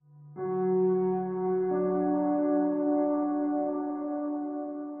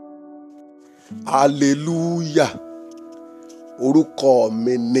hallelujah. Orúkọ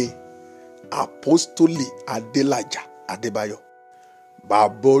mi ni Apostoli Adélàjà Adébáyọ̀,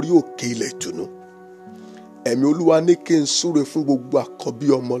 bàbá orí òkè ilẹ̀ ìtùnú. Ẹ̀mí Olúwa ní kí n súre fún gbogbo àkọ́bí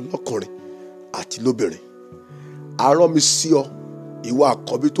ọmọ lọ́kùnrin àti lóbìnrin. A rán mi sí ọ, ìwọ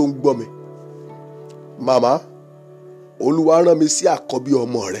àkọ́bí tó ń gbọ́ mi. Màmá, Olúwa rán mi sí àkọ́bí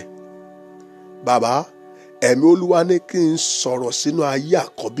ọmọ rẹ. Bàbá, ẹ̀mí Olúwa ní kí n sọ̀rọ̀ sínú ayé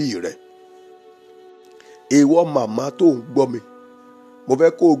àkọ́bí rẹ. Ìwọ màmá tó ń gbọ́ mi, mo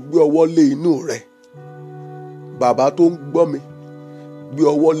fẹ́ kó o gbé ọwọ́ lé inú rẹ. Bàbá tó ń gbọ́ mi, gbé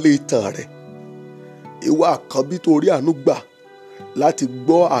ọwọ́ lé itan rẹ. Ìwọ àkọ́bí tó rí àánú gbà láti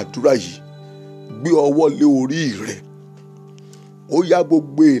gbọ́ àdúrà yìí, gbé ọwọ́ lé orí rẹ. Ó yá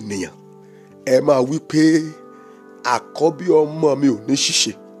gbogbo ènìyàn, ẹ máa wí pé àkọ́bí ọmọ mi ò ní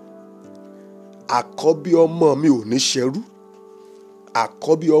ṣìṣe, àkọ́bí ọmọ mi ò ní ṣẹrú,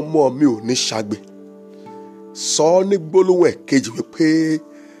 àkọ́bí ọmọ mi ò ní ṣagbe. Sọ ọ́ ní gbólóhùn ẹ̀kejì wípé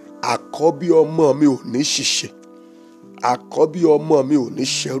àkọ́bí ọmọ mi ò ní ṣìṣe, àkọ́bí ọmọ mi ò ní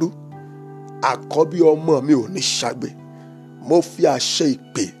ṣẹrú, àkọ́bí ọmọ mi ò ní ṣagbe. Mo fi àṣẹ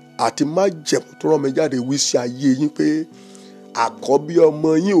ìpè àti májẹ̀mú tó rán mi jáde wí sí ayé yín pé àkọ́bí ọmọ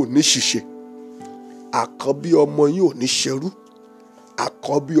yín ò ní ṣìṣe, àkọ́bí ọmọ yín ò ní ṣẹrú,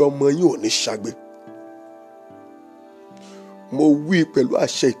 àkọ́bí ọmọ yín ò ní ṣagbe. Mo wí pẹ̀lú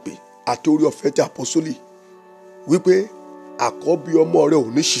àṣẹ ìpè àti orí ọ̀fẹ́ tí àpọ́sólì wípé àkọ́bí ọmọ rẹ ò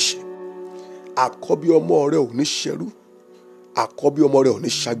ní ṣìṣe, àkọ́bí ọmọ rẹ ò ní ṣẹrú, àkọ́bí ọmọ rẹ ò ní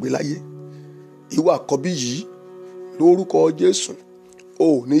ṣagbe láyé. Ìwọ àkọ́bí yìí lórúkọ Jésù, o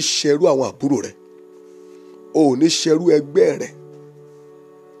ò ní ṣẹrú àwọn àbúrò rẹ, o ò ní ṣẹrú ẹgbẹ́ rẹ,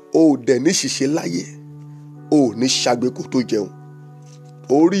 o ò dẹ̀ ní ṣìṣe láyé, o ò ní ṣagbe kó tó jẹun.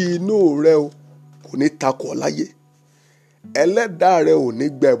 Orí inú rẹ o kò ní takò ọ́ láyé, ẹlẹ́dàá rẹ ò ní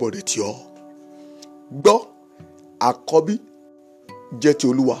gbá ẹbọ̀dẹ̀ tì ọ́. Gbọ́, àkọ́bí jẹ́ ti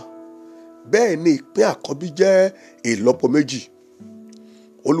Olúwa, bẹ́ẹ̀ ni ìpín àkọ́bí jẹ́ ìlọ́po méjì.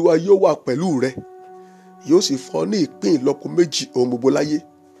 Olúwa yóò wà pẹ̀lú rẹ, yóò sì fún ọ ní ìpín ìlọ́po méjì ohun gbogbo láyé.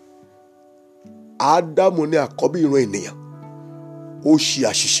 Ádámù ni àkọ́bí ìran ènìyàn, ó ṣe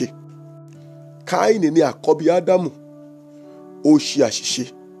àṣìṣe. Káínì ni àkọ́bí Ádámù, ó ṣe àṣìṣe.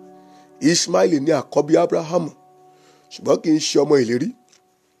 Ismaili ni àkọ́bí Ábúráhámù, ṣùgbọ́n kì í ṣe ọmọ ìlérí.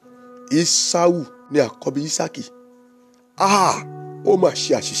 Ísáù ni àkọ́bí Ísákì, ó mà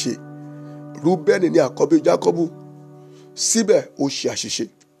ṣe àṣìṣe. Rúbẹ́nì ni àkọ́bí Jákọ́bù, síbẹ̀ ó ṣe àṣìṣe.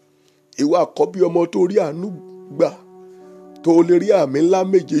 Ìwọ àkọ́bí ọmọ tó rí àánú gbà, tó lè rí àmì ńlá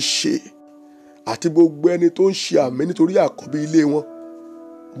méje ṣe, àti gbogbo ẹni tó ń ṣe àmì nítorí àkọ́bí ilé wọn,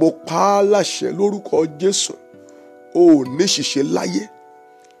 mo pa á láṣẹ lórúkọ Jésù, o ò ní ṣìṣe láyé,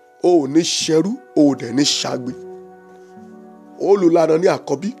 o ò ní ṣẹrú, o ò dẹ̀ ní ṣagbe. Olùlànà ni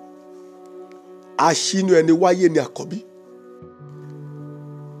àkọ́bí, aṣínú ẹni wáyé ni àkọ́bí,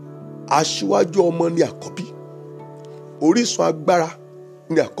 aṣíwájú ọmọ ni àkọ́bí, orísun agbára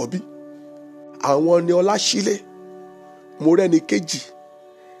ni àkọ́bí. Àwọn ni Ọláṣílẹ̀, Mọ́rẹ́níkejì,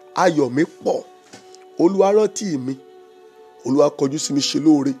 Ayọ̀mí pọ̀. Olúwa rántí mi, Olúwa kọjú sí mi ṣe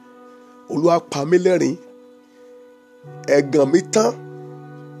lóore, Olúwa pa mí lẹ́rìn. Ẹ̀gàn mi tán,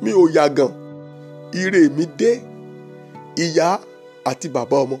 mi ò yàgàn, ire mi dé. Ìyá àti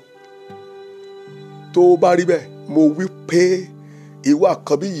bàbá ọmọ tó bá rí bẹ́ẹ̀, mo wí pé ìwọ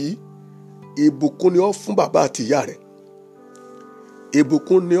àkọ́bí yìí, ìbùkún ni ọ́ fún bàbá àti ìyá rẹ̀,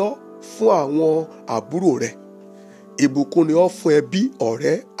 ìbùkún ni ọ́ fún àwọn àbúrò rẹ̀, ìbùkún ni ọ́ fún ẹbí,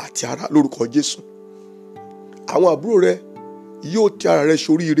 ọ̀rẹ́ àti ará lórúkọ Jésù. Àwọn àbúrò rẹ̀ yóò ti ara rẹ̀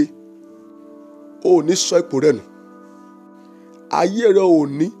ṣoríire, o ò ní sọ ipò rẹ̀ nù. Ayé rẹ̀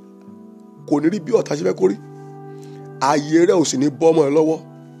kò ní rí bí ọ̀tá ṣe fẹ́ kó rí, ayé rẹ̀ ò sì ní bọ́ ọmọ ẹ lọ́wọ́.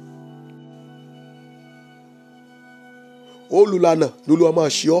 Olùlànà ni Olúwa máa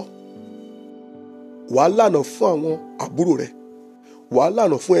ṣe ọ́. Wàá lànà fún àwọn àbúrò rẹ̀, wàá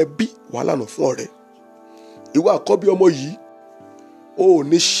lànà fún ẹbí, wàá lànà fún ọ̀rẹ́. Ìwọ àkọ́bí ọmọ yìí, o ò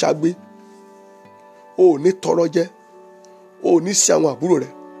ní ṣagbe, o ò ní tọrọ jẹ, o ò ní sí àwọn àbúrò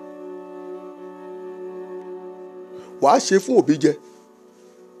rẹ̀. Wàá ṣe fún òbí jẹ,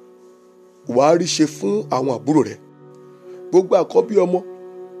 wàá rí ṣe fún àwọn àbúrò rẹ̀. Gbogbo àkọ́bí ọmọ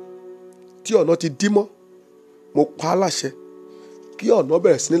tí ọ̀nà ti dí mọ́, mo pa á láṣẹ kí ọ̀nà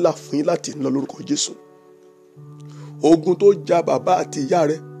bẹ̀rẹ̀ sí ní là fún yín láti lọ lórúkọ Jésù. Ogun tó ja bàbá àti ìyá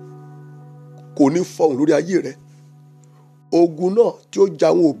rẹ kò ní fọhùn lórí ayé rẹ. Ogun náà tí ó ja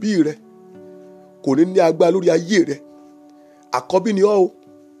àwọn òbí rẹ kò ní agbára lórí ayé rẹ. Àkọ́bí ni ọ́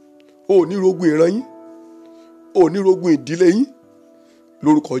o ò ní rogun ìran yín, ò ní rogun ìdílé yín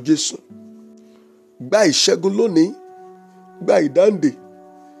lórúkọ Jésù. Gba ìṣẹ́gun lónìí, gba ìdáǹdè,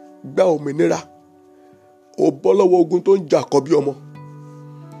 gba òmìnira. O bọ́ lọ́wọ́ ogun tó ń jà àkọ́bí ọmọ.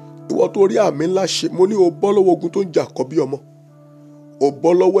 Ìwọ tó rí àmì ńlá ṣe, mo ní o bọ́ lọ́wọ́ ogun tó ń jà àkọ́bí ọmọ. O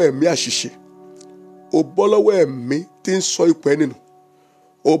bọ́ lọ́wọ́ ẹ̀mí àṣìṣe. O bọ́ lọ́wọ́ ẹ̀mí tí ń sọ ipò ẹni nù.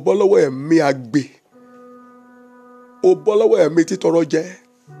 O bọ́ lọ́wọ́ ẹ̀mí agbe. O bọ́ lọ́wọ́ ẹ̀mí títọrọ jẹ.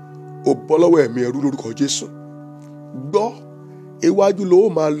 O bọ́ lọ́wọ́ ẹ̀mí ẹrú lórúkọ Jésù. Gbọ́, iwájú ló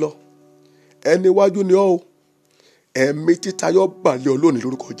máa lọ. Ẹni iwájú ni ọ́ o. Ẹ̀mí títayọ balẹ̀ ọ lónìí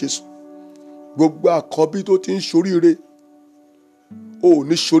lórúkọ Jésù. Gbogbo àkọ́bí tó ti ń ṣoríire, o ò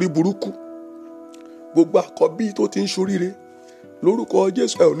ní ṣorí burúkú. Gbogbo àkọ́bí tó ti ń ṣoríire, lórúkọ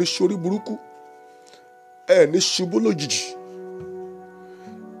Jésù ẹ ò ní ṣorí burúkú. Ẹ ní ṣubú lójijì.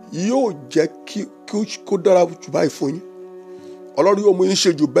 Yóò jẹ́ kó dára jù báyìí fún yín. Ọlọ́run yóò mú yín ṣe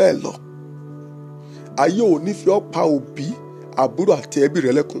jù bẹ́ẹ̀ lọ. Ayé ò ní fi ọ́ pa òbí, àbúrò àti ẹbí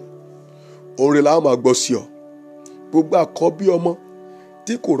rẹ lẹ́kún. Orin la máa gbọ́ sí ọ. Gbogbo àkọ́bí ọmọ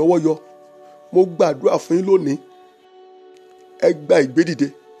tí kò rọ́wọ́ yọ, mo gbàdúrà fún yín lónìí. Ẹ gba ìgbédìde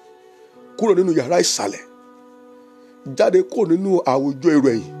kúrò nínú yàrá ìsàlẹ̀, jáde kúrò nínú àwùjọ èrò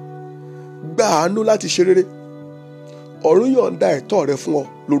ẹ̀yìn. Gba àánú láti ṣe rere. Ọ̀run yọ̀ǹda ẹ̀tọ́ rẹ fún ọ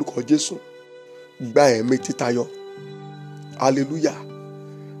lórúkọ Jésù. Gba ẹ̀mí títayọ. Hallelujah.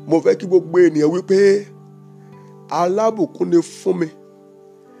 Mo fẹ́ kí gbogbo ènìyàn wípé alábùkún ni fún mi.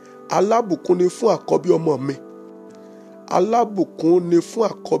 Alábùkún ni fún àkọ́bí ọmọ mi. Alábùkún ni fún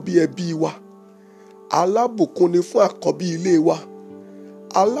àkọ́bí ẹbí wa. Alábùkún ni fún àkọ́bí ilé wa.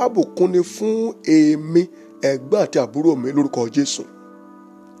 Alábùkún ni fún èmi, ẹ̀gbọ́n àti àbúrò mi lórúkọ Jésù.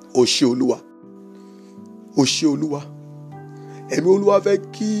 O ṣé Olúwa. O ṣé Olúwa. Ẹ̀mí Olúwa fẹ́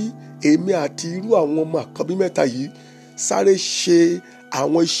kí èmi àti irú àwọn ọmọ àkọ́bí mẹ́ta yìí sáré ṣe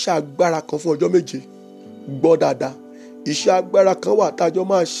àwọn iṣẹ́ agbára kan fún ọjọ́ 7. Gbọ́ dáadáa. Iṣẹ́ agbára kan wà tájọ́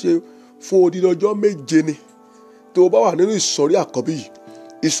máa ṣe fún odidi ọjọ́ 7 ni. Tó bá wà nínú ìsọ̀rí àkọ́bí yìí,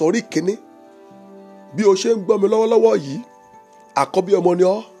 ìsọ̀rí kìíní, bí o ṣe ń gbọ́ mi lọ́wọ́lọ́wọ́ yìí, àkọ́bí ọmọ ni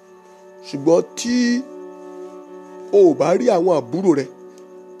ọ́. Ṣùgbọ́n tí o ò bá rí àwọn àbúrò rẹ,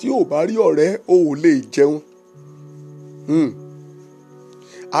 tí o ò bá rí ọ̀rẹ́, o ò lè jẹun.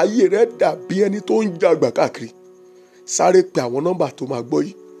 Ayé rẹ dàbí ẹni tó ń jàgbà káàkiri. Sáré pe àwọn nọ́mbà tó máa gbọ́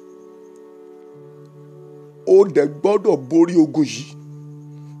yìí. O dẹ̀ gbọ́dọ̀ borí ogun yìí,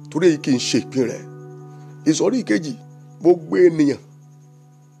 torí èyí kì í ṣe ìpín rẹ̀. Ìsọ̀rí ìkejì, gbogbo ènìyàn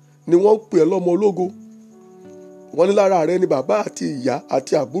ni wọ́n ń pè ẹ́ lọ́mọ ológo. Wọ́n ní lára rẹ ni bàbá àti ìyá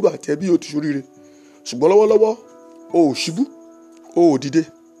àti àbúrò àti ẹbí yóò ti ṣoríire. Ṣùgbọ́n lọ́wọ́lọ́wọ́ o ò ṣubú, o ò dìde,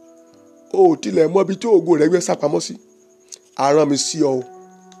 o ò tilẹ̀ mọ ibi tí ògo rẹ gbé sápamọ́ sí. A rán mi sí ọ o.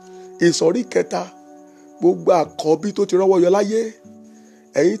 Ìsọ̀rí kẹta, gbogbo àkọ́bí tó ti rọ́wọ́ yọ láyé.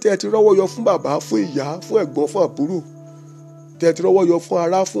 Ẹ̀yin tẹ́ ẹ ti rọ́wọ́ yọ fún bàbá, fún ìyá, fún ẹ̀gbọ́n, fún àbúrò. Tẹ́ ẹ ti rọ́wọ́ yọ fún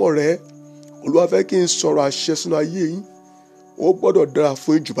ará, fún ọ̀rẹ́. Olúwa fẹ́ kí n sọ̀rọ̀ àṣẹ sínú ayé yín. Ó gbọ́dọ̀ dára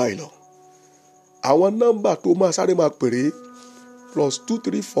fún yín jù báyìí lọ. Àwọn nọ́mbà tó máa sáré máa pèrè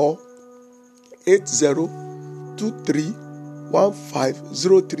 +234 80 23 15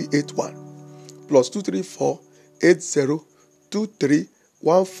 0381 +234 80 23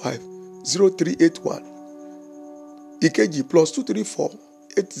 15 0381. Ìkejì +234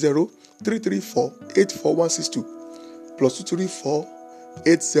 80 334 84162 +234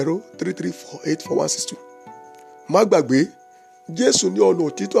 80 334 84162. Má gbàgbé, Jésù ní ọ̀nà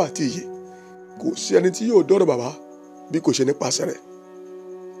òtítọ́ àti ìyè. Kò sí ẹni tí yóò dọ́dọ̀ bàbá bí kò ṣe nípasẹ̀ rẹ̀.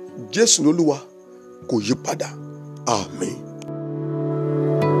 Jésù lolúwa, kò yí padà. Àmín.